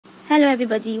Hello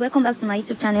everybody, welcome back to my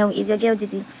YouTube channel. It's your girl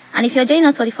Didi, and if you're joining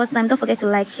us for the first time, don't forget to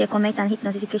like, share, comment and hit the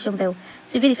notification bell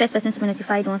so you'll be the first person to be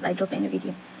notified once I drop any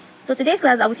video. So today's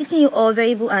class I'll be teaching you all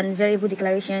variable and variable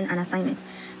declaration and assignment.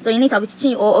 So in it I'll be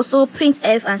teaching you all also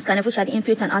printf and scanf, which are the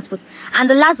input and output. And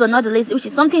the last but not the least, which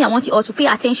is something I want you all to pay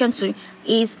attention to,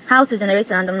 is how to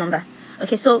generate a random number.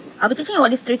 Okay, so I'll be teaching you all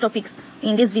these three topics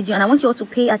in this video and I want you all to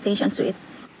pay attention to it.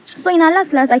 So in our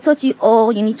last class, I taught you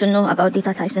all you need to know about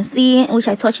data types in C, in which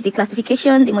I touched the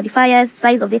classification, the modifiers,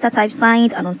 size of data type,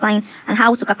 signed and unsigned, and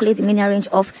how to calculate the linear range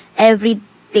of every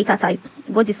data type,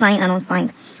 both the signed and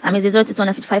unsigned. I mean, 0 to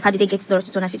 255, how did they get 0 to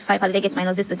 255, how did they get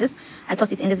minus this to this? I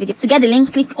taught it in this video. To get the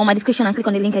link, click on my description and click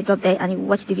on the link I dropped there and you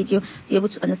watch the video to be able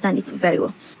to understand it very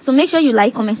well. So make sure you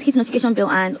like, comment, hit the notification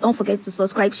bell and don't forget to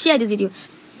subscribe, share this video.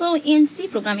 So in C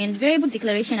programming, variable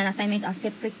declaration and assignment are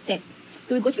separate steps.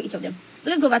 We will go through each of them. So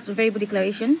let's go back to variable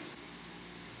declaration.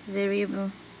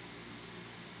 Variable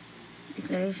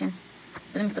declaration.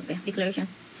 So let me stop here. Declaration.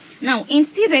 Now, in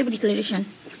C variable declaration,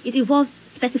 it involves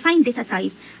specifying data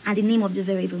types and the name of the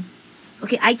variable.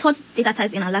 Okay, I taught data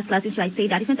type in our last class, which I say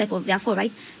there are different types of, there are four,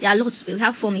 right? There are lots. We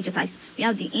have four major types. We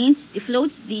have the int, the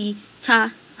float, the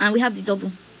char, and we have the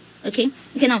double. Okay.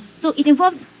 Okay. Now, so it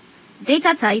involves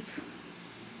data type,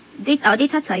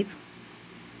 data type,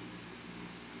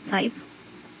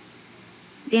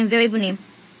 then variable name.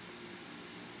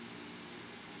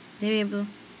 Variable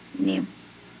name.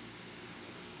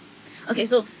 Okay,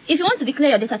 so if you want to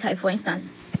declare your data type, for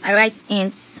instance, I write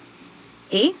int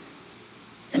a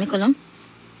semicolon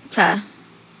char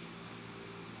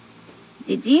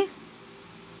dd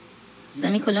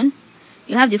semicolon.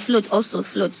 You have the float also,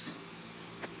 float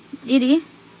dd.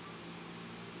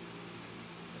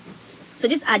 So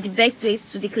these are the best ways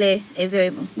to declare a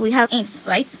variable. We have int,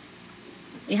 right?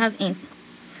 We have int,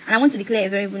 and I want to declare a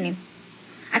variable name.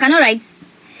 I cannot write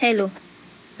hello.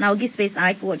 Now give space and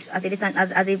write word as a data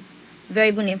as a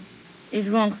variable name. It's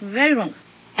wrong, very wrong.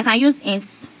 I can use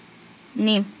int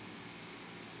name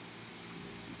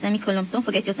semicolon. Don't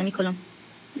forget your semicolon.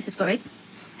 This is correct.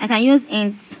 I can use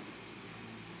int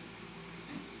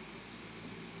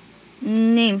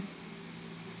name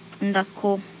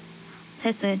underscore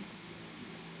person.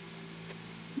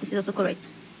 This is also correct.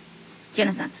 Do you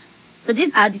understand? So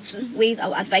these are the two ways I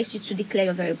will advise you to declare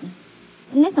your variable.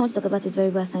 The next thing I want to talk about is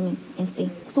variable assignment in C.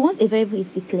 So once a variable is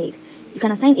declared, you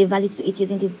can assign a value to it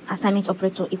using the assignment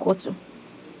operator equal to. Do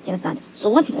you understand? So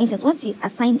what it means is once you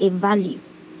assign a value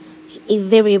to a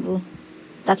variable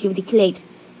that you've declared,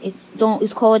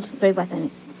 it's called variable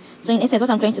assignment. So in essence, what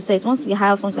I'm trying to say is once we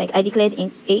have something like I declared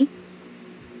int a,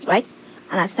 right,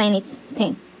 and I assign it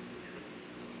 10.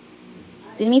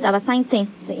 So it means I've assigned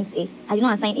 10 to int a. I did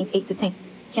not assign int a to 10. Do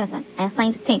you understand? I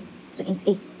assigned 10 to int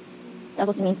a. That's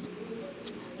what it means.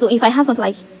 So if I have something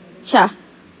like char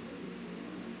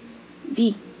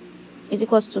b is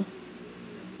equals to,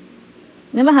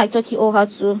 remember how I taught you all how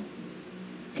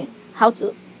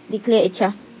to declare a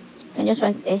char? You can just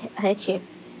write a head here.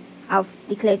 I've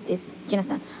declared this. Do you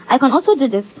understand? I can also do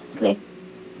this, clear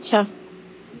char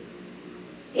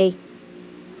a,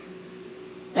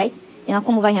 right? And I'll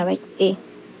come over here and write a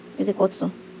is equal to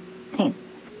 10.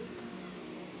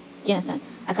 Do you understand?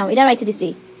 I can either write it this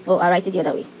way or I write it the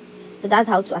other way. So that's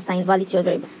how to assign value to your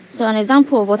variable. So an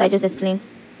example of what I just explained,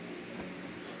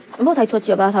 what I taught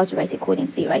you about how to write a code in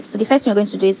C, right? So the first thing we're going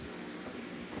to do is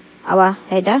our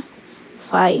header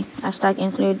file hashtag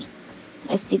include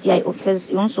stdio because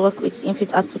we want to work with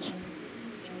input output,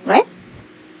 right?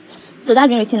 So that's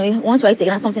been written. We want to write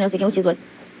again something else again, which is what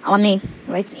our main,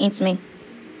 right? Int main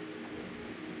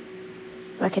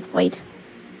bracket void.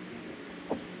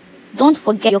 Don't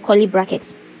forget your curly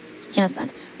brackets. Do you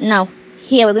understand? Now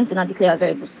here we're going to now declare our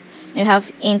variables. We have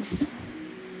int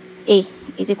a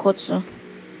is equal to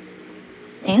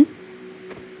 10,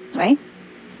 right?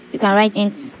 You can write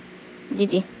int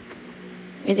dd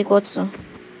is equal to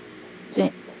 20.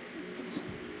 You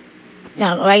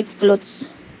can write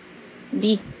float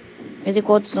b is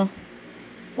equal to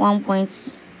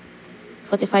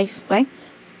 1.45, right?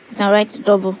 You can write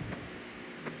double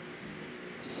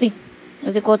c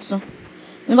is equal to,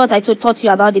 remember what I taught you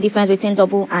about the difference between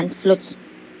double and float?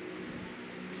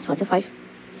 45.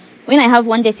 When I have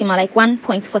one decimal like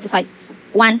 1.45,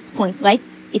 1 point, right?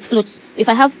 It floats. If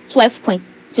I have 12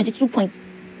 points, 22 points,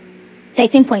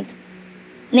 13 points,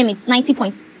 name it 90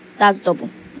 points, that's double.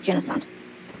 Do you understand?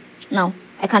 Now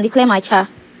I can declare my char.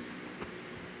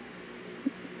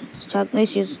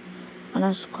 Let's use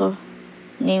underscore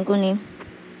name, go name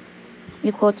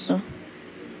equal to,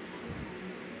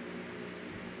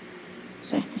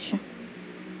 sorry, sure.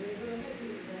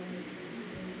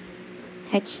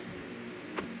 H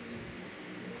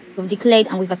we've declared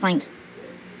and we've assigned. Do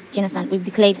you understand? We've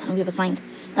declared and we've assigned.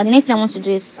 Now the next thing I want to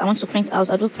do is I want to print out.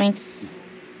 I'll do print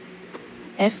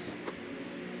f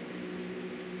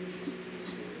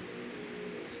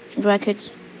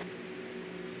bracket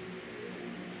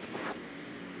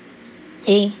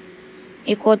a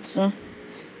equal to,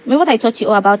 remember what I taught you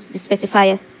all about the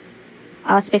specifier,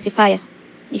 our specifier.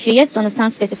 If you're yet to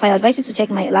understand specifier, I advise you to check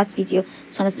my last video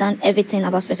to understand everything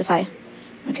about specifier.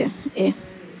 Okay, a.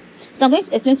 So I'm going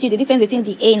to explain to you the difference between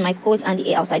the a in my quote and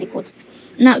the a outside the quote.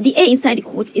 Now the a inside the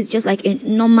quote is just like a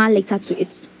normal letter to it.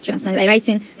 Do you understand? Like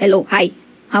writing hello, hi,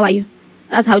 how are you?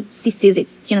 That's how C says it.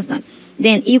 Do you understand?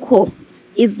 Then equal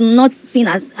is not seen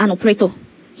as an operator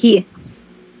here.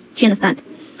 Do you understand?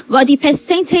 But the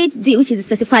percentage D, which is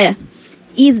the specifier,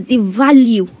 is the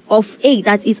value of A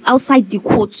that is outside the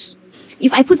quotes.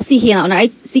 If I put C here now,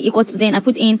 right, C equal to, then I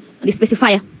put in the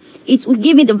specifier, it will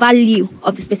give me the value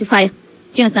of the specifier. Do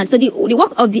you understand? So the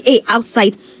work of the A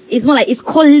outside is more like it's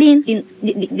calling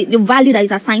the value that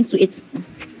is assigned to it.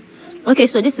 Okay,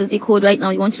 so this is the code right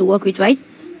now you want to work with, right?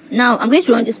 Now I'm going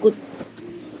to run this code.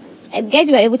 I guess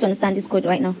you are able to understand this code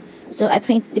right now. So I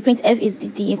print, the printf is the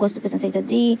D equals to percentage of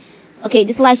D. Okay,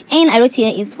 the /n I wrote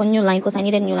here is for new line because I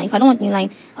needed new line. If I don't want new line,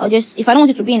 if I don't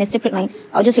want it to be in a separate line,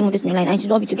 I'll just remove this new line and it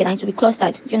should all be together and it should be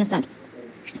clustered. Do you understand?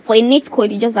 For a neat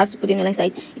code, you just have to put in your line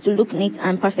side. It will look neat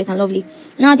and perfect and lovely.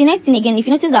 Now, the next thing again, if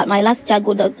you notice that my last char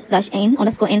go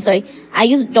 _n, sorry, I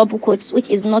use double quotes, which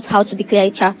is not how to declare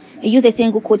a char. You use a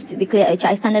single quote to declare a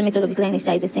char. A standard method of declaring a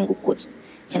char is a single quote. Do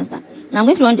you understand? Now, I'm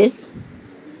going to run this.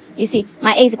 You see,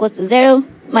 my a is equals to 0,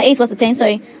 my a is equals to 10,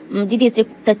 sorry, dd is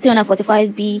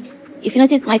 345b. If you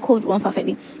notice, my code run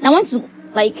perfectly. Now, I want to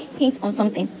like hint on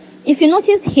something. If you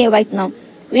notice here right now,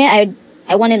 where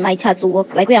I wanted my char to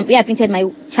work, like where I printed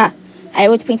my char, I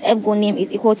wrote printf go name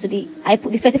is equal to the, I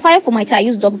put the specifier for my char, I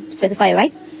used double specifier,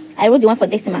 right? I wrote the one for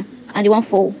decimal and the one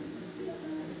for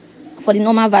the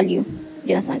normal value. Do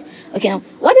you understand? Okay, now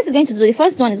what this is going to do, the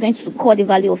first one is going to call the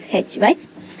value of h, right?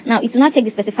 Now it will not take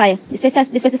the specifier. The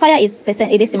specifier is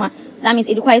a decimal. That means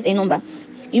it requires a number.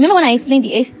 You remember when I explained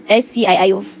the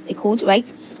ASCII of a code,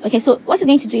 right? Okay, so what we're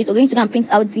going to do is we're going to go and print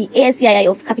out the ASCII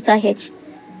of capital H,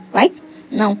 right?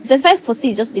 Now, specifier for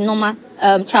C is just the normal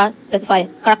char specifier,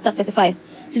 character specifier.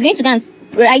 So it's going to go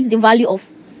and write the value of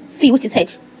C, which is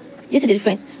H. Do you see the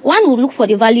difference? One will look for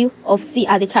the value of C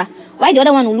as a char, while the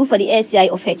other one will look for the ASCII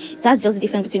of H. That's just the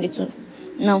difference between the two.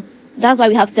 Now, that's why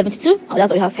we have 72, or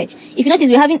that's why we have H. If you notice,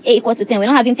 we're having A equal to 10. We're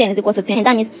not having 10 is equal to 10. And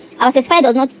that means our specifier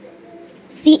does not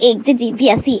see A, D, B,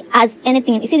 as C as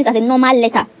anything. It sees this as a normal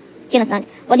letter. Do you understand?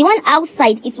 But the one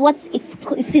outside, that's what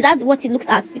it looks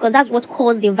at, because that's what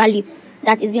calls the value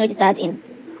that is being registered in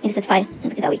specifier.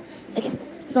 Put it that way. Okay.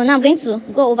 So now I'm going to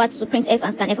go over to printf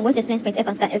and scanf. I'm going to explain printf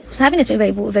and scanf. So having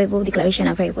explained variable declaration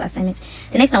and variable assignment,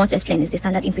 the next thing I want to explain is the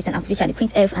standard input and output, which are the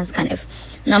printf and scanf.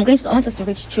 Now I want us to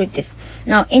read through this.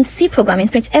 Now in C programming,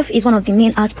 printf is one of the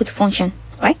main output function,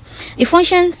 right? The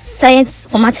function sends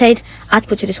formatted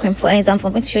output to the screen. For example,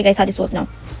 I'm going to show you guys how this works now.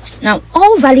 Now,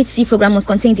 all valid C program must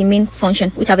contain the main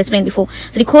function, which I've explained before.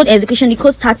 So the code execution, the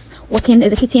code starts working,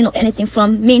 executing or anything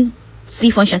from main C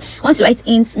function. Once you write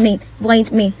int main,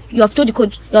 void main, you have told the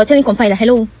code, you are telling compiler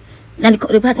hello, and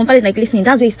the compiler is like listening.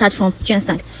 That's where you start from. Do you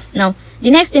understand? Now, the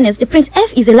next thing is the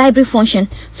printf is a library function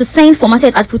to send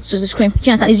formatted output to the screen. Do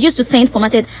you understand? It's used to send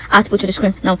formatted output to the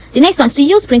screen. Now, the next one, to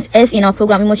use printf in our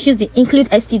program, we must use the include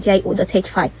stdio.h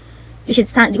file, which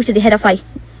is the header file.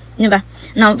 Remember,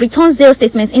 now return 0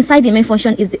 statements inside the main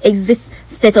function is the exit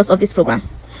status of this program.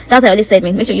 That's why I always said,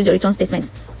 make sure you use your return statements.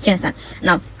 Do you understand?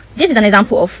 Now, this is an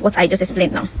example of what I just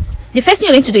explained now. The first thing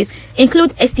you're going to do is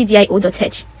include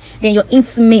stdio.h. Then your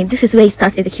int main, this is where it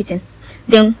starts executing.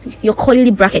 Then your curly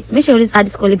brackets. Make sure you always add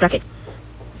this curly bracket.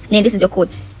 Then this is your code.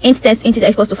 Int test int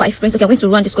equals to 5 prints. Okay, I'm going to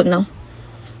run this code now.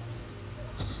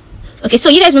 Okay, so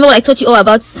you guys remember what I taught you all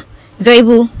about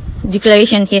variable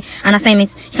declaration here and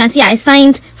assignments. You can see I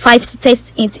assigned 5 to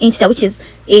test int which is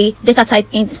a data type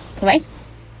int, right?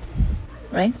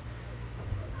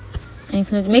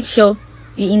 And make sure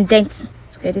you indent.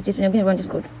 Okay, this we're going to run this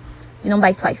code. The number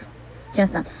is 5. Do you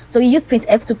understand? So we use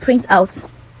printf to print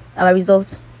out our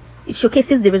result. It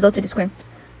showcases the result to the screen.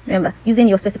 Remember, using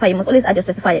your specifier, you must always add your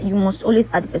specifier. You must always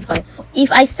add the specifier.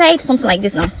 If I said something like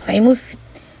this now, if I remove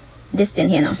this thing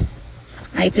here now,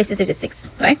 I replace this with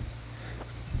 6, right?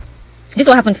 This is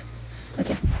what happened.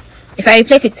 Okay. If I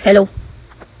replace with hello,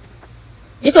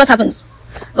 this is what happens.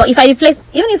 But if I replace,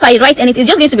 even if I write anything, it's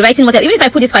just going to be writing whatever. Even if I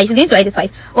put this 5, it's going to write this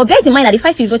 5. But bear in mind that the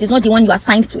 5 you wrote is not the one you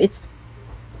assigned to it.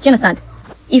 Do you understand?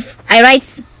 If I write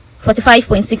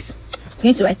 45.6, it's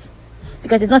going to write,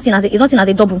 because it's not seen as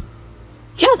a double. Do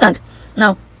you understand?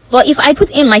 Now, But if I put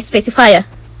in my specifier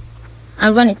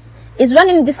and run it, it's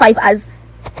running this 5 as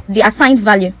the assigned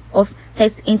value of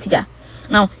test integer.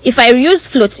 Now if I use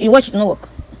float, you watch it not work.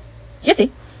 You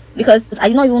see, because I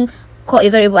did not even call a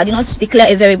variable, I did not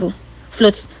declare a variable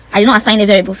float, I did not assign a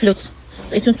variable float, so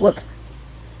it won't work.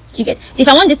 You get? So if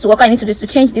I want this to work, I need to do is to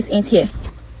change this int here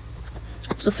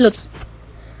to float,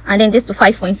 and then this to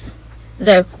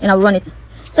 5.0, and I'll run it.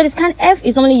 So the scanf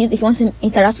is normally used if you want to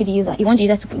interact with the user. You want the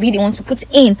user to be the one to put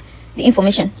in the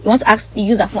information. You want to ask the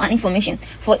user for an information.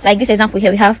 For like this example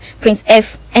here, we have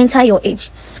printf, enter your age.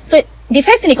 So the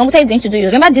first thing the computer is going to do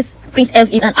is, remember this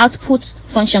printf is an output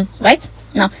function, right?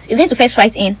 Now it's going to first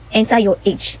write in enter your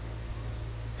age.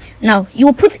 Now you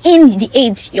will put in the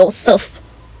age yourself.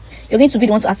 You're going to be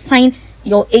the one to assign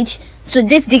your age to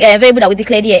this variable that we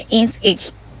declared here, int age.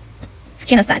 Do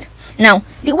you understand? Now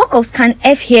the work of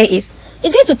scanf here is,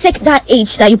 it's going to take that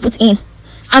age that you put in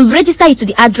and register it to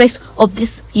the address of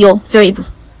this your variable.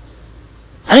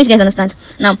 I don't know if you guys understand.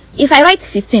 Now if I write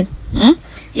 15,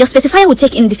 your specifier will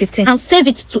take in the 15 and save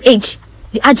it to age,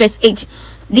 the address age.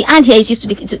 The and here is used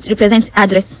to represent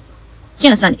address. Do you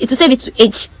understand? It will save it to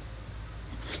age.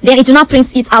 Then it will not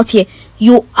print it out here.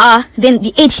 You are then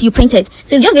the age you printed.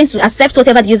 So it's just going to accept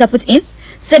whatever the user put in,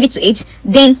 save it to age,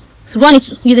 then run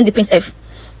it using the printf.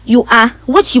 You are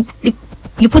what you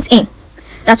put in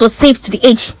that was saved to the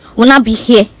age will not be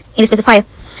here in the specifier.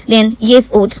 Then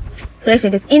years old. So let's show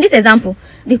this. In this example,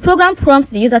 the program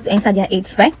prompts the user to enter their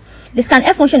age, right? The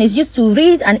scanf function is used to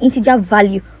read an integer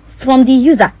value from the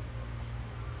user.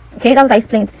 Okay, that's what I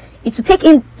explained. It will take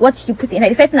in what you put in.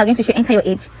 Like the first thing I'm going to show, enter your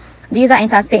age. The user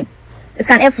enters 10. The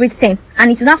scanf reads 10,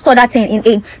 and it will not store that 10 in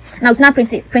age. Now it will not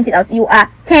print it out. You are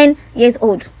 10 years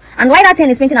old. And why that 10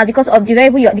 is printing out? Because of the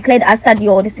variable you declared after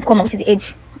your this comma, which is the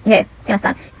age. Yeah, you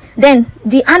understand? Then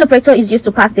the AND operator is used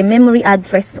to pass the memory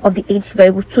address of the age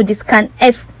variable to the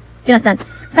scanf. Do you understand?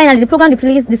 Finally, the program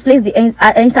displays the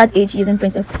entered age using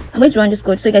printf. I'm going to run this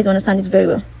code so you guys understand it very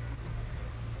well.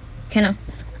 Okay, now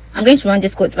I'm going to run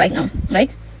this code right now.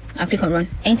 Right? I'll click on run.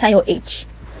 Enter your age.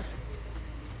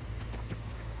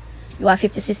 You are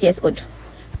 56 years old.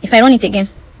 If I run it again,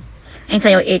 enter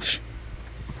your age.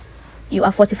 You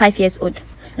are 45 years old.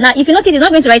 Now, if you notice, it's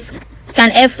not going to write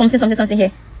scanf something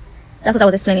here. That's what I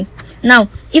was explaining. Now,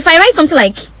 if I write something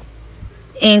like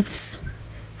int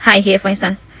high here, for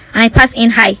instance, and I pass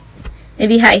in high,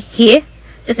 maybe high here,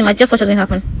 just watch what's going to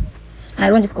happen. And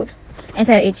I run this code.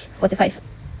 Enter your age, 45.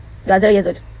 You are 0 years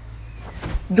old.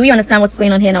 Do you understand what's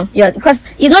going on here now? Yeah, because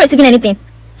he's not receiving anything.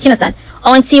 You understand?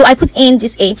 Until I put in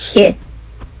this age here.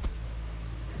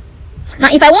 Now,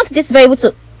 if I want this variable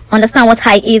to understand what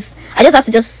high is, I just have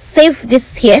to just save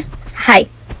this here, high.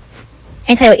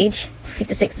 Enter your age,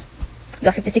 56. You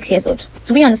are 56 years old.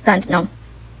 Do we understand now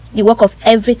the work of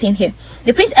everything here?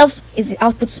 The printf is the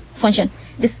output function.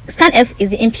 This scanf is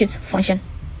the input function.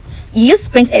 You use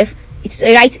printf, it's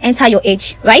right, enter your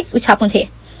age, right? Which happened here.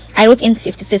 I wrote in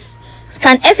 56.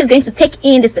 Scanf is going to take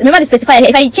in this. Remember the specifier.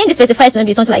 If I change the specifier to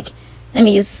maybe something like, let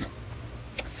me use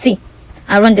C.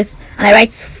 I run this and I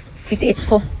write 58,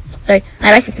 4. Sorry, and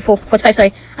I write 54, 45.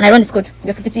 Sorry, and I run this code.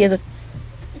 You're 52 years old.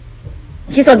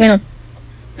 You see what's going on?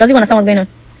 Does you understand what's going on?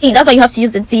 That's why you have to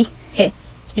use the D here,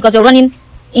 because you're running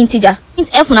integer.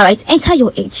 Printf will now write enter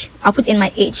your age. I'll put in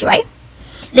my age, right?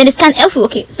 Then the scanf will,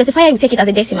 okay, specifier will take it as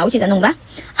a decimal, which is a number,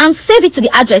 and save it to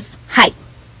the address high.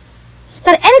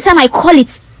 So that anytime I call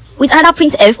it with another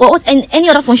printf or any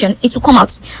other function, it will come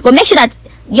out. But make sure that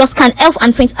your scanf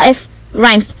and printf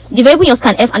rhymes. The variable in your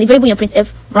scanf and the variable in your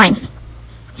printf rhymes.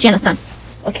 Do you understand?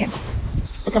 Okay.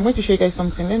 Okay, I'm going to show you guys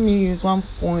something. Let me use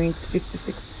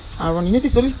 1.56 and run. You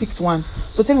notice only picked one.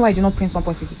 So tell me why I did not print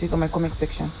 1.56 on my comment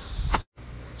section.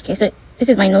 Okay, so this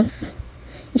is my notes.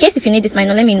 In case if you need this my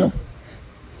note, let me know.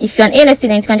 If you're an ALS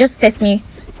student, you can just text me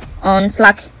on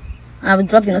Slack and I will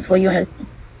drop the notes for you.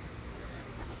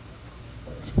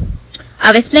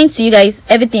 I've explained to you guys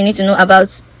everything you need to know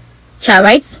about char,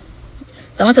 right? So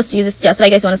I want us to use this char so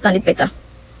you guys understand it better.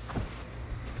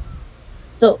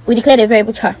 So we declared a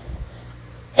variable char.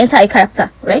 Enter a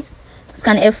character, right?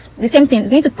 Scanf, the same thing. It's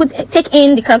going to take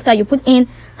in the character you put in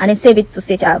and then save it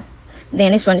to char.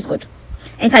 Then let's run this code.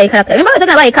 Enter a character. Remember we're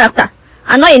talking about a character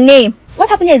and not a name. What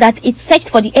happened here is that it searched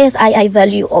for the ASII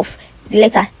value of the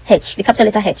letter H, the capital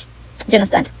letter H. Do you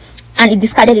understand? And it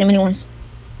discarded the remaining ones.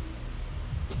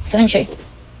 So let me show you.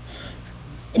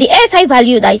 The ASI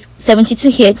value that is 72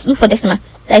 here, look for decimal.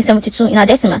 That is 72 in our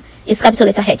decimal is capital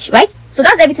letter H, right? So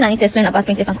that's everything I need to explain about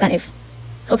printf and scanf.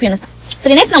 Hope you understand. So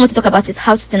the next thing I want to talk about is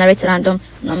how to generate random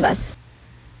numbers.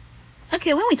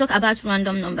 Okay, when we talk about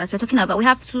random numbers, we're talking about, we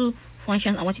have two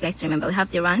functions I want you guys to remember. We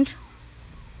have the rand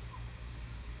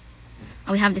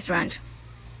and we have this Srand.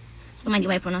 Don't mind the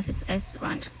way I pronounce it,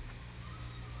 Srand.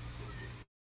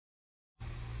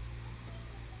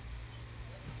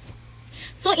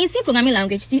 So in C programming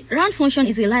language, the round function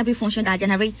is a library function that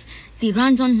generates the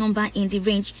random number in the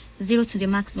range 0 to the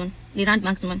maximum, the round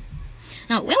maximum.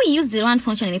 Now, when we use the round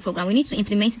function in a program, we need to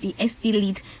implement the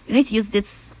stlead. We need to use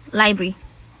this library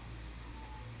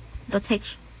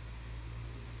 .h.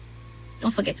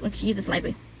 Don't forget, we need to use this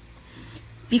library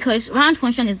because round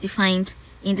function is defined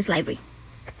in this library,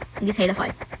 in this header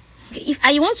file. Okay, if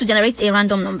I want to generate a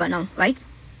random number now, right,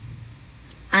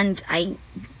 and I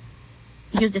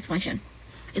use this function,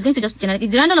 it's going to just generate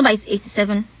the random number is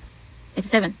 87.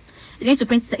 It's going to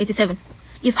print 87.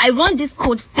 If I run this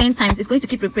code 10 times, it's going to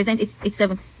keep represent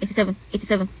 87.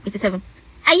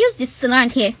 I use this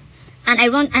Srand here, and I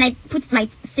run, and I put my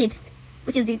seed,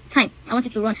 which is the time I want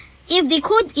it to run. If the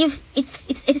code, if it's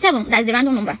 87, that's the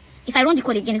random number. If I run the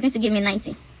code again, it's going to give me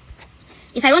 90.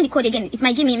 If I run the code again, it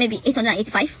might give me maybe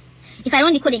 885. If I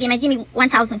run the code again, it might give me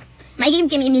 1000. It might give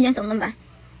me millions of numbers. Do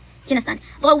you understand?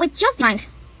 But with just Srand,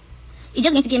 it's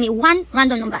just going to give me one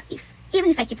random number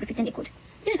even if I keep repeating the code,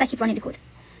 even if I keep running the code.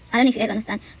 I don't know if you guys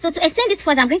understand. So to explain this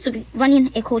further, I'm going to be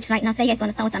running a code right now so you guys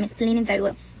understand what I'm explaining very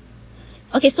well.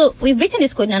 Okay, so we've written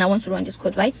this code now and I want to run this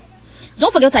code, right?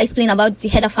 Don't forget to explain about the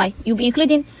header file. You'll be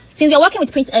including, since we are working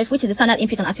with printf, which is the standard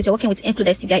input and output, we're working with include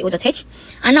stdio.h,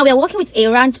 and now we are working with a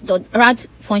rand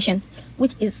function,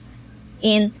 which is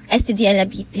in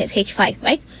stdlb.h file,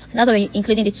 right? So that's why we're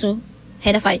including the two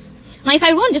header files. Now if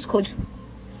I run this code,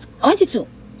 I want you to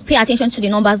pay attention to the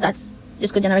numbers that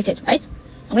this code generated, right?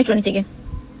 I'm going to run it again.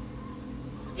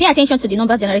 Pay attention to the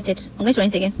numbers generated. I'm going to run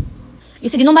it again. You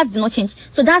see, the numbers do not change.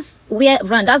 So that's where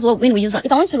run. That's what when we use run.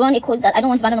 If I want to run a code that I don't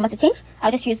want the random number to change,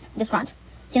 I'll just use this rand.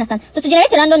 Do you understand? So to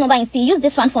generate a random number in C, use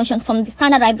this rand function from the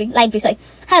standard library.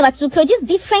 However, to produce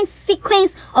different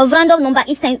sequence of random number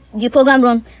each time the program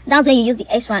run, that's when you use the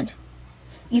srand.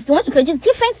 If you want to produce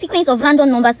different sequence of random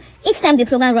numbers each time the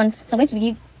program runs, so I'm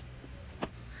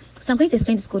going to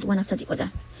explain this code one after the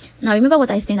other. Now remember what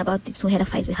I explained about the two header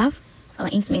files we have. Our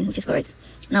int main, which is correct.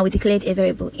 Now we declared a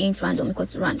variable int random equal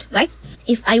to rand, right?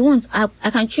 If I want, I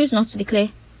can choose not to declare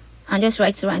and just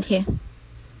write rand here.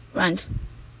 Rand.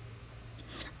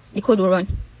 The code will run.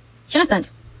 Do you understand?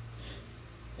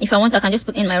 If I want, I can just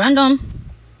put in my random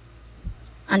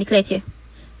and declare it here.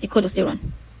 The code will still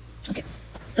run. Okay.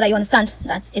 So that you understand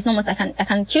that it's not much. I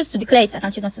can choose to declare it, I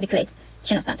can choose not to declare it. Do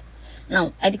you understand?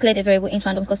 Now I declared a variable int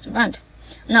random equals to rand.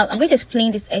 Now I'm going to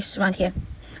explain this srand here.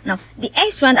 Now, the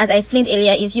srand, as I explained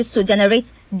earlier, is used to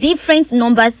generate different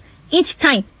numbers each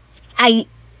time I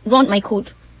run my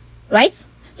code, right?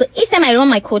 So each time I run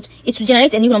my code, it will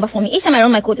generate a new number for me. Each time I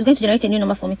run my code, it's going to generate a new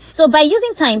number for me. So by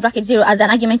using time bracket 0 as an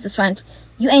argument to Srand,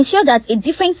 you ensure that a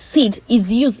different seed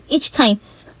is used each time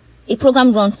a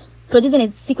program runs, producing a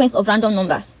sequence of random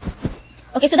numbers.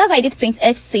 Okay, so that's why I did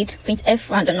printf seed, printf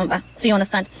random number, so you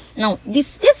understand. Now,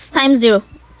 this time 0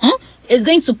 is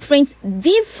going to print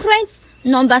different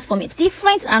numbers for me,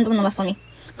 different random number for me,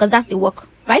 because that's the work,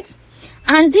 right?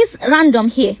 And this random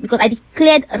here, because I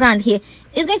declared rand here,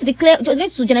 is going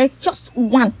to generate just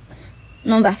one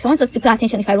number. So I want us to pay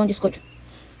attention. If I run this code,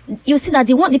 you see that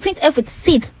the printf with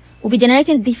seed will be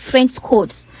generating different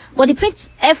codes, but the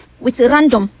printf with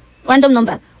random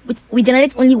number we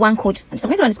generate only one code. So I'm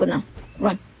going to run this code now.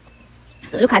 Run.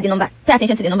 So look at the number. Pay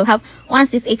attention to the number. We have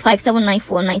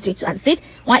 168579492 as a seed,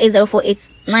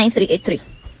 180489383.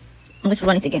 I'm going to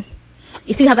run it again.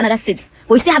 You see we have another seed,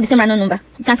 but we still have the same random number.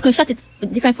 You can screenshot it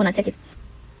with different phone and check it.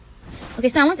 Okay,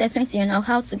 so I want to explain to you now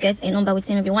how to get a number with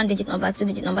maybe 1-digit number,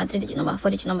 2-digit number, 3-digit number,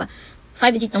 4-digit number,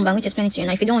 5-digit number. I'm going to explain it to you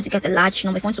now. If you don't want to get a large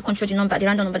number, if you want to control the number, the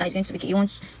random number that is going to be, you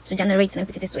want to generate, and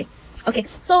put it this way. Okay,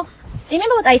 so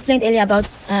remember what I explained earlier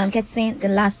about getting the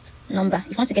last number.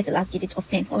 If you want to get the last digit of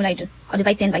 10, what will I do? I'll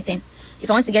divide 10 by 10. If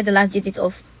I want to get the last digit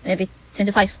of maybe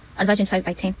 25, I'll divide 25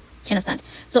 by 10. Do you understand?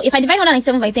 So if I divide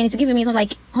 197 by 10, it's giving me something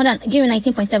like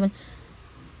 19.7,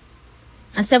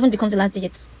 and 7 becomes the last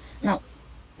digit. Now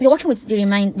we're working with the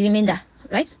remainder,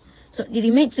 right? So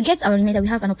to get our remainder, we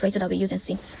have an operator that we use in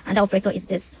C, and that operator is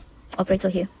this operator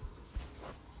here.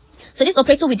 So this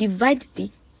operator will divide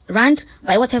the rand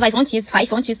by whatever. If you want to use 5, if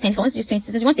you want to use 10, if you want to use 20,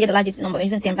 so you want to get the largest number,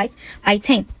 using 10, right? By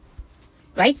 10,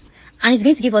 right? And it's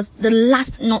going to give us the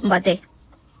last number there.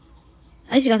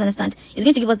 I don't know if you guys understand. It's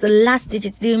going to give us the last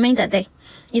digit, the remainder there.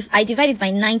 If I divide it by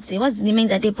 90, what's the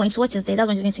remainder there? Point what is there? That's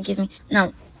what it's going to give me.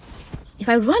 Now, if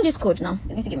I run this code now, it's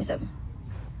going to give me 7.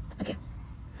 Okay.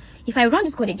 If I run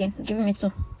this code again, it's giving me 2.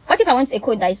 What if I want a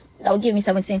code that will give me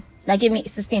 17? That give me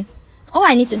 16? All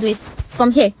I need to do is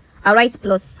from here, I'll write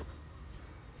plus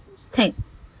 10,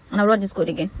 and I'll run this code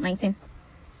again. 19.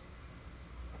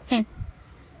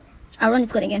 I'll run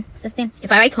this code again. 16.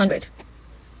 If I write 100,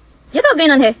 just what's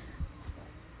going on here?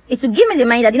 It will give me the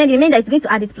remainder. The remainder is going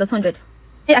to add it plus 100.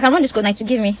 Hey, I can run this code now to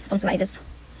give me something like this.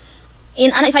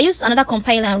 And if I use another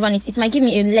compiler and run it, it might give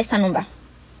me a lesser number.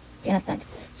 Do you understand?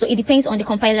 So it depends on the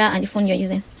compiler and the phone you're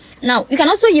using. Now you can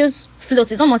also use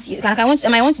float. It's almost I want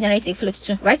to generate a float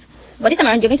too, right? But this time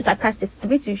around you're going to typecast it. I'm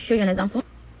going to show you an example.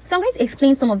 So I'm going to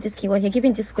explain some of this keyword. You're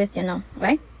given this question now,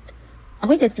 right? I'm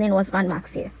going to explain what's rand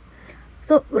max here.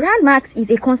 So rand max is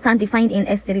a constant defined in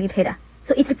std header.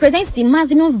 So it represents the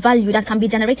maximum value that can be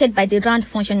generated by the rand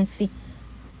function in C.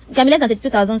 It can be less than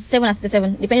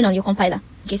 32,767 depending on your compiler.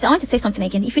 Okay, so I want to say something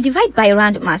again. If you divide by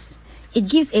rand max, it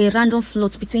gives a random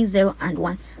float between 0 and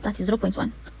 1. That is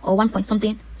 0.1 or 1 point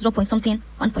something, 0 point something,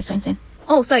 1 point something.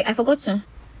 Oh, sorry, I forgot to.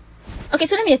 Okay,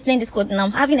 so let me explain this code now.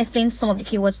 Having explained some of the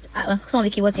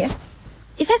keywords here.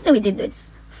 The first thing we did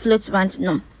was float rand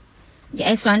num. The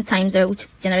srand times 0,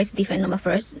 which generates different number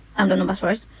first, random number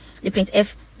first. The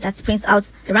printf that prints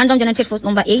out the random generated float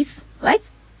number is, right?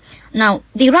 Now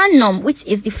the rand num, which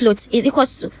is the float, is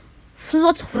equals to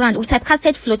float rand. We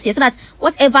typecasted float here so that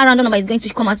whatever random number is going to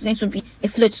come out is going to be a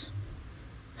float.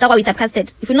 That's why we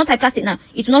typecasted. If we not typecast it now,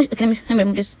 it will not. Okay, let me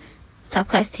remove this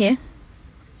typecast here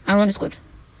and run this code.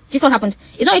 This is what happened.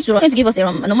 It's not going to give us a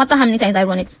run, no matter how many times I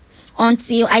run it,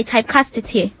 until I typecast it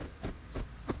here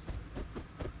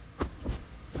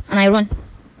and I run.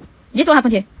 This is what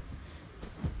happened here.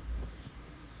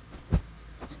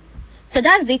 So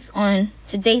that's it on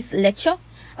today's lecture.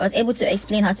 I was able to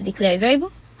explain how to declare a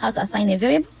variable, how to assign a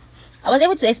variable. I was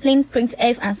able to explain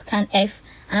printf and scanf,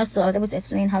 and also I was able to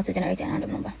explain how to generate a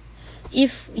random number.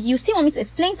 If you still want me to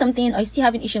explain something or you still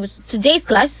have an issue with today's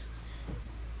class,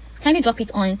 kindly drop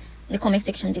it on the comment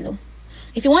section below.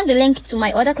 If you want the link to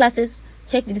my other classes,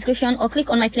 check the description or click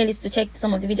on my playlist to check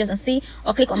some of the videos and see,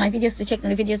 or click on my videos to check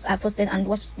on the videos I've posted and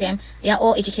watch them. They are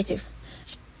all educative.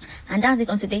 And that's it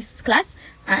on today's class.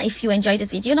 If you enjoyed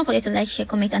this video, don't forget to like, share,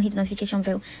 comment, and hit the notification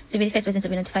bell so you'll be the first person to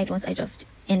be notified once I drop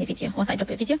a video.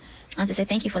 I want to say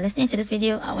thank you for listening to this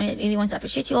video. I really want to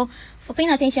appreciate you all for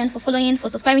paying attention, for following, for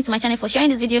subscribing to my channel, for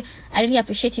sharing this video. I really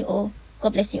appreciate you all.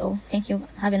 God bless you all. Thank you.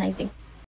 Have a nice day.